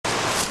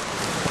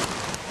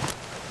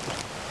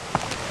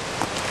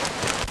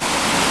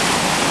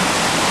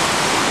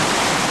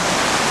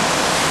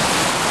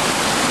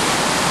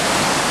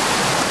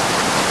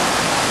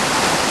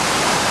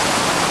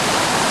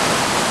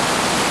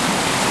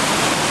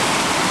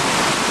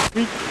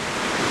creek.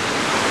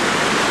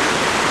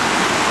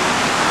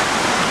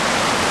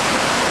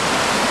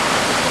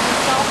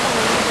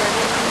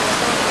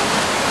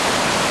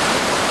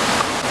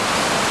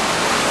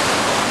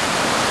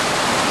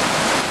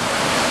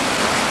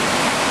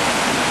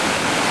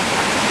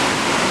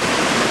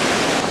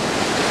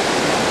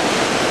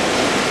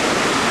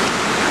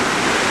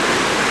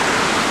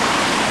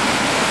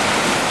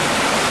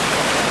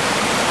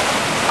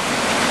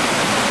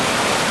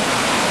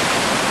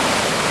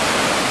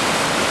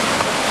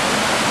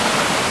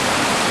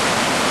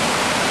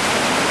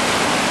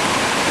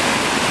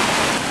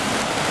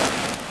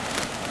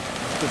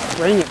 The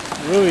spring is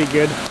really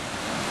good.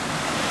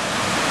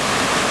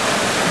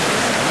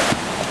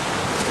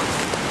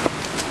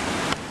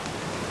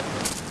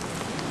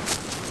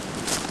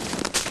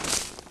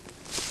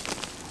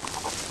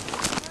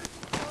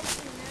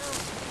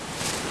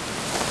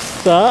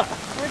 So,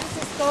 where does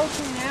this go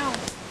to now?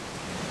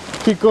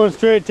 keep going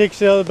straight, it takes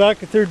you out of the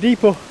back of Third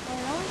Depot. Oh,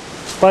 really?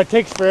 But it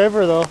takes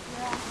forever though.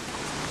 Yeah.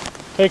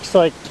 Takes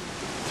like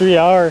 3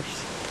 hours.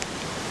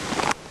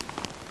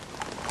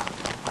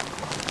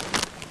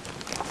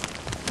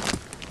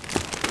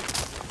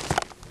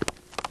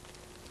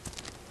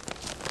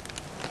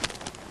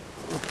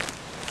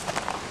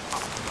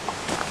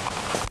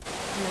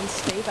 And then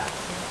stay back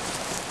here.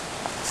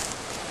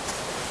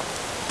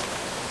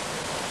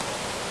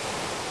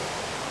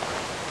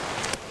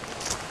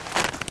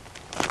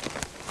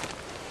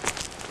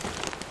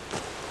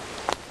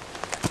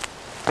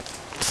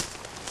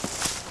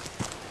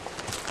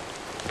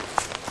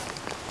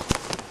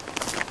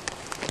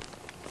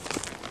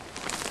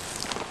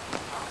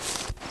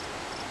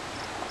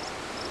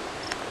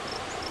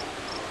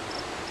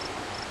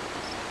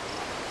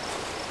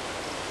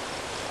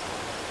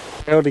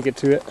 How to get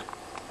to it.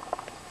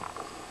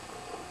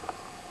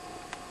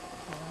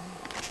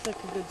 It's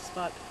like a good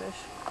spot to fish.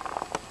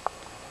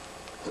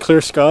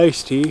 Clear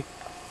skies, T.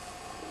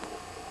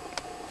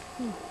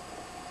 Can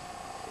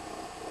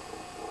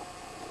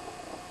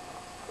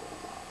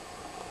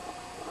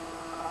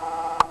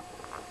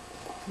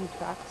you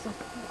track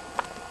something?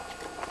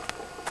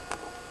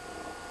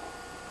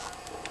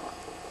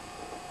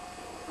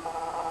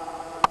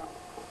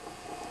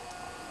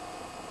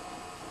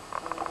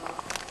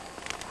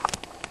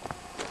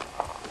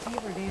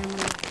 Beaver Dam.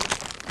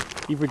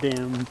 Beaver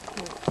Dam.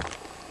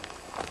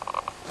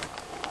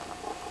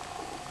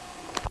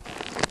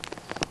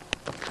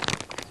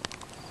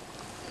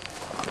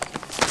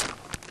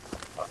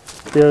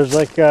 There's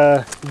like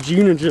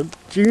June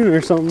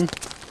or something.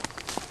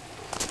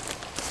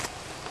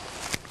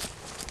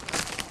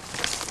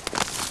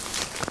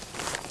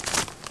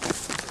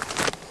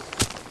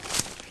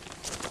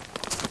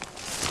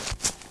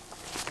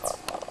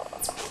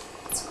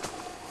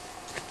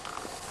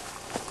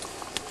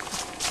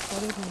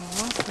 What even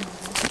lost in there?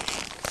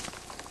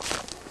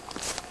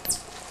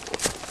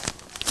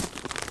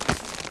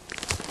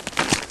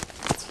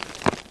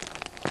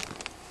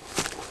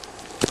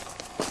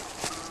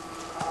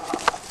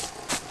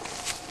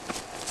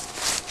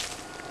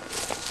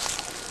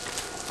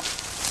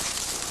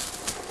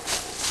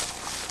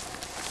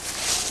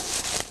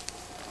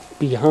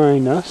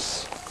 Behind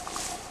us.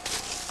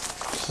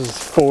 This is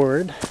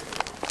forward.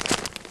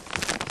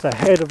 It's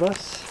ahead of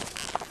us.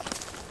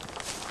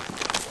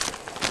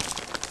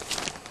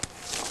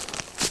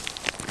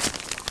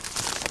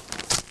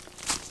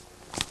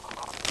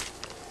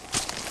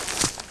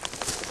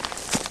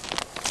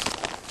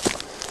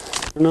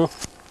 I don't know.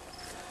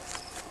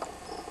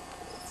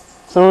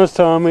 Someone was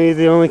telling me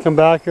they only come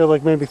back here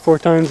like maybe 4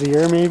 times a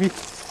year, maybe.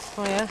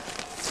 Oh yeah?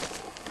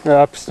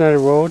 Or up Snyder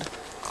Road.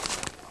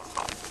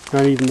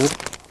 Not even that.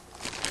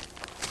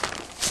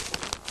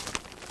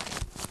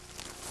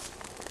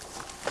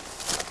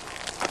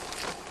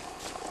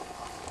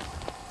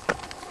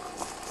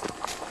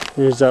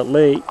 There's that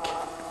lake.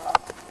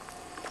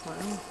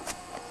 Wow.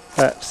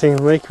 That same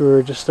lake we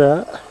were just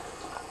at.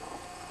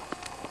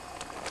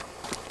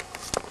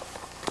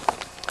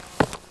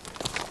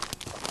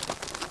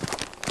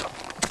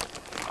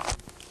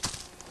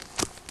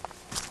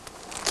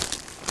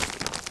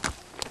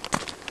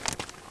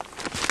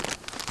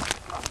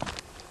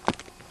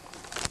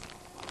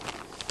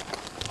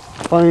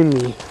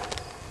 Finally.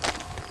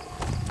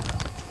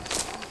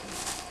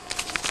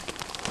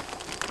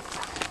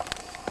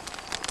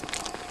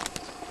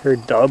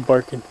 Heard dog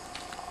barking.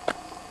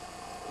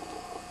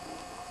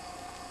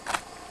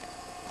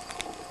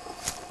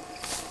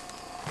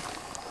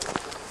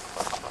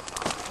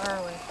 Far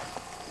away.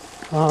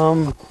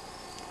 Oh,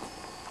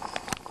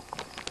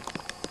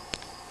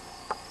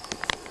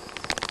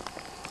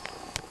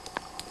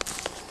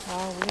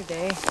 what a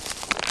day.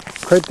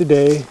 Quite the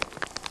day.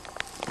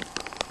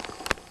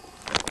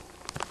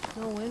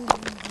 No wind.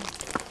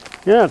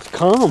 Yeah, it's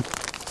calm.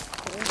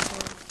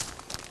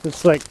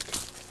 It's like,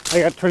 I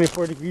got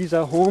 24 degrees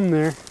at home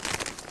there.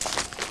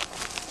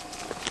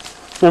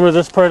 Remember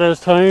this part I was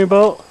telling you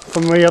about?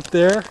 From way up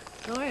there?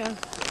 Oh yeah.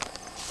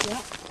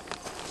 Yeah.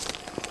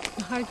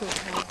 The hydro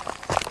tank.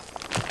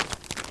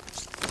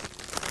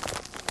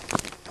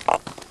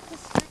 This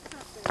stick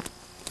up there.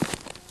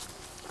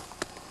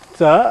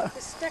 that?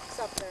 The sticks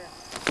up there.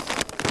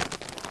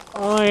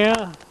 Oh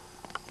yeah.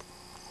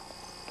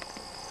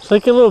 It's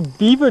like a little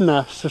beaver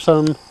nest or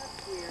something.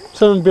 That's weird.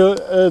 Someone built,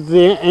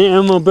 the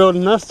animal built a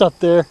nest up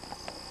there.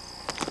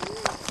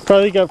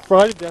 Probably got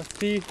fried to death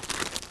too.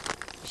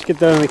 Just get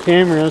that on the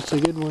camera, that's a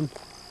good one.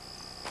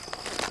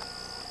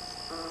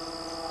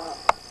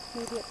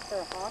 Maybe it's for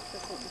a hawk or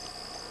something.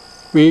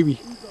 Maybe.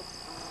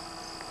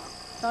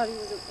 Thought he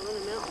was on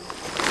a mountain.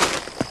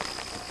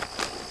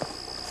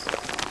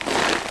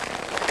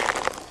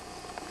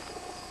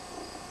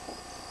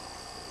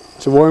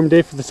 It's a warm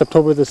day for this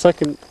October the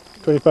 2nd,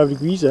 25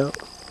 degrees out.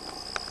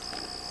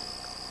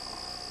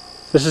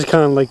 This is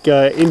kind of like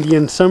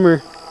Indian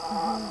summer.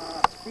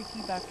 It's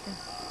freaky back here.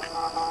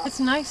 It's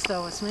nice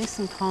though, it's nice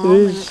and calm It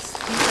is.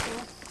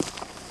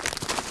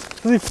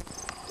 and it's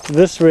peaceful.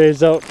 This way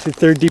is out to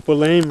Third Depot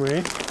Lane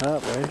way,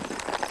 that way.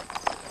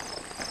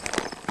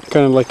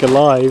 Kind of like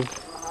alive.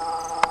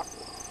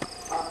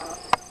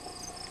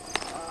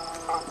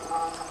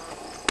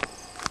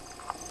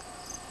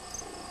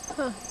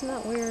 Huh, isn't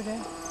that weird,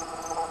 eh?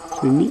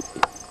 Pretty neat.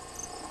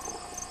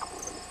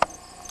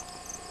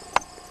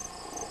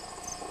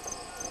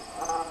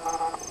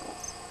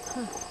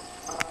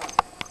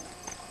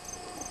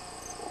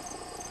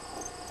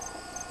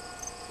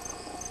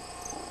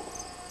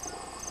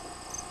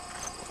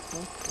 So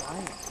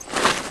quiet.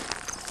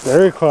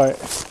 Very quiet.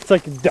 It's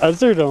like a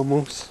desert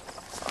almost.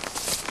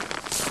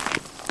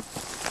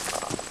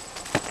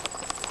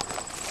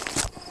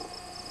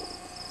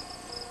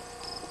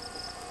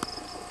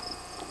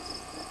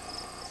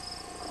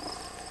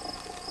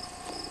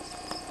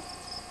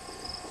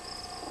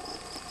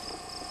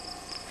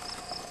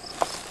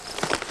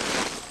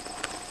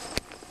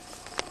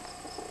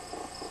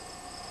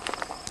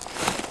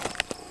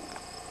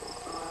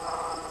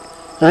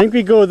 I think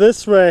we go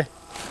this way.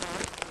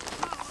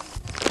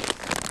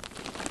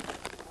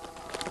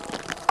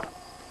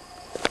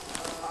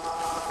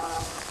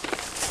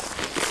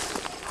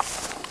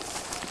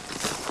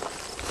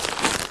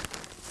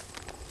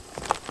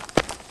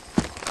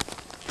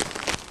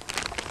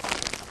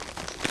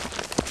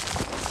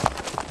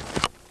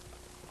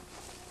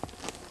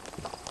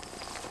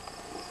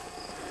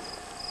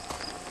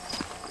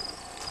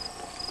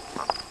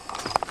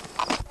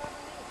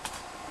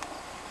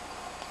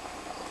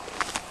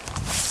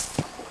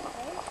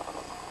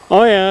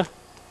 Oh yeah,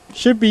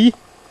 should be.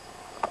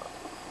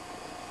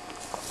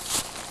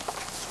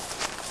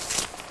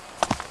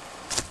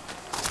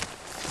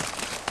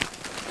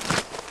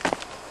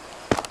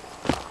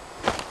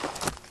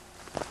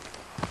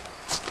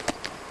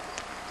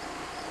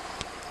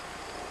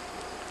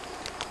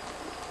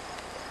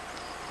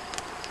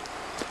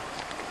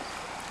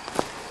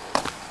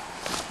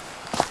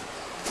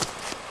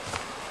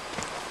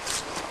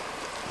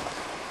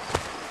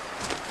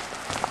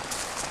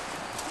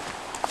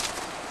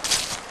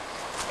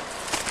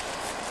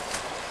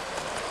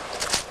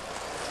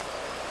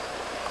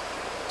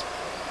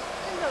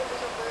 Hello,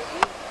 little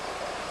birdie.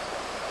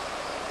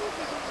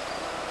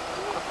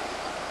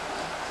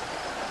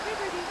 Hey,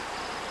 birdie.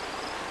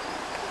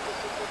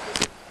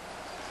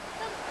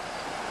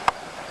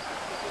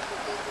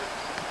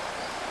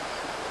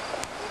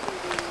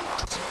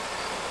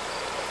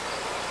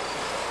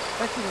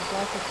 Bet you there's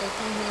lots of fish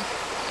in here.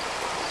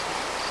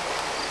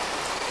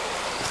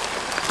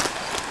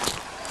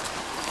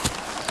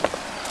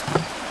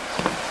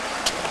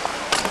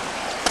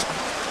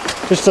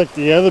 Just like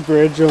the other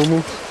bridge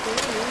almost.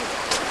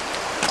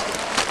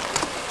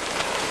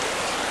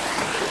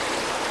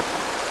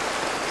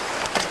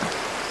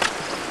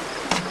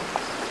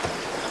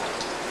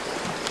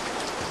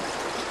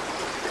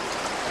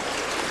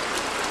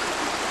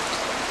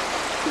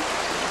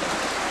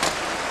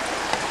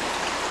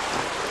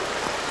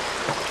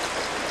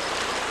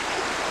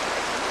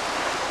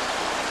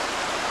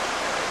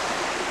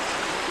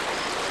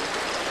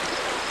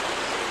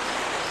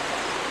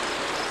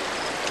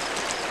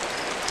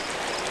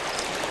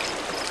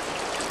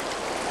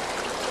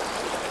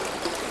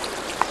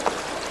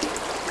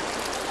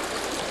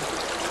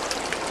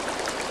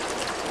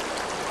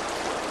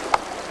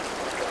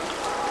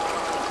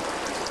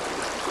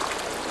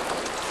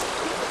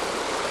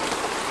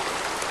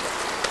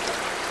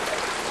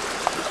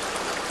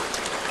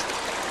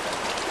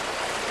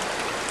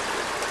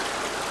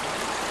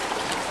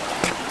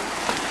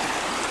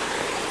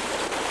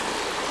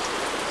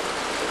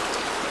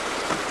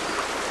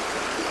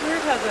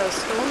 Weird how those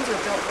stones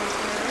are built like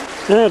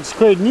that. Yeah, it's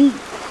quite neat.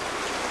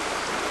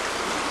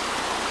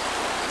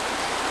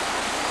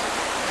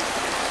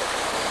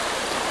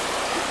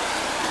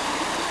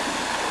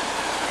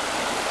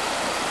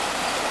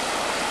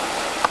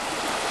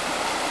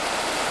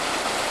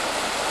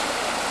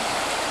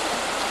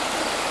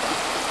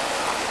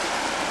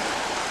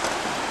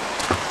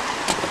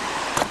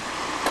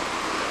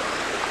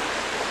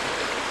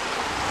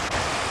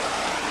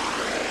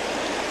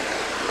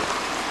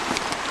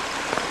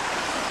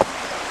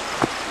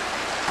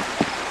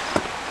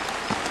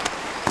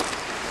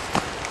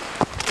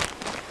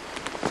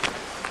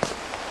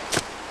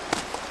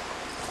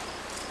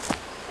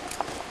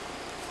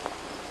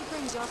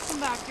 I'll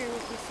come back here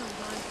with you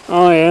sometime.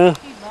 Oh yeah.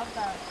 He'd love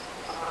that.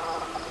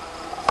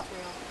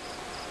 Trail.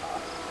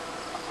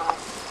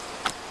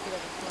 Get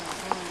up and fly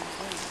around and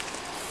drink.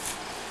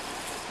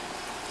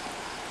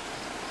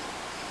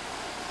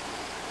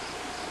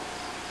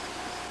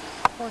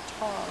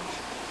 Portage.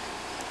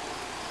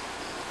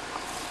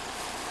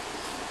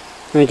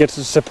 And it gets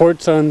the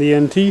supports on the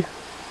NT.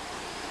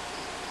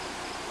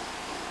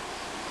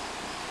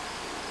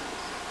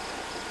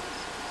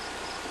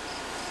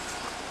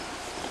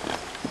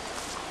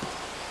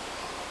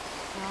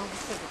 Well,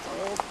 looks like it's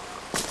old.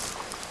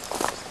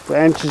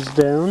 Branches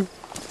down.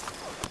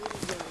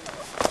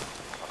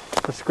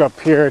 Let's go up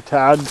here a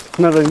tad.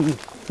 Not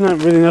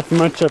really nothing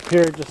much up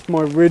here, just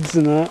more ridges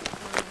than that.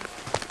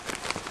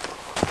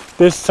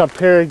 This up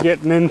here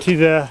getting into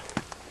the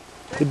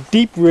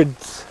deep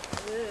ridges.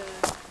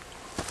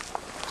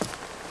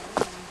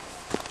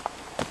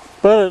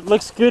 But it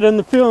looks good on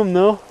the film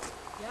though.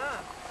 Yeah.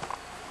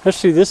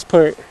 Especially this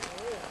part.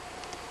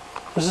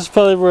 This is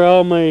probably where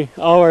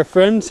all our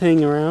friends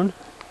hang around.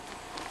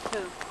 Who?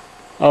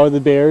 All the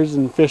bears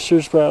and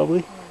fishers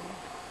probably.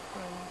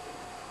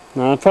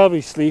 Nah, probably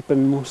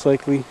sleeping most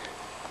likely.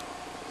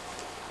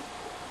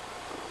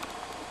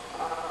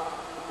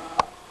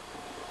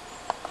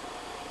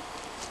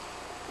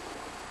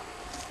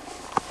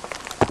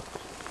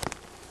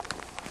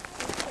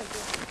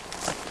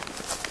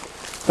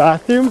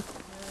 Bathroom? Yeah.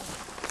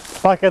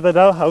 Back at the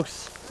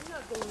dollhouse. I'm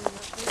not going in that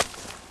place.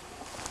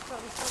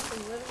 Probably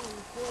something living in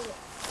the toilet.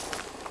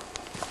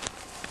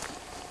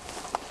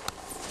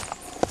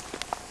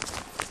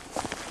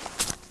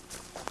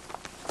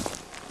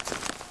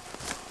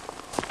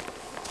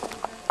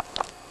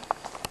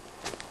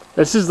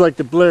 This is like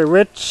the Blair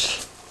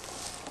Witch.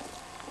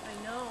 I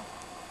know.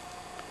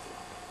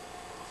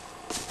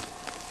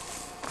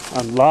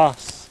 I'm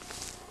lost.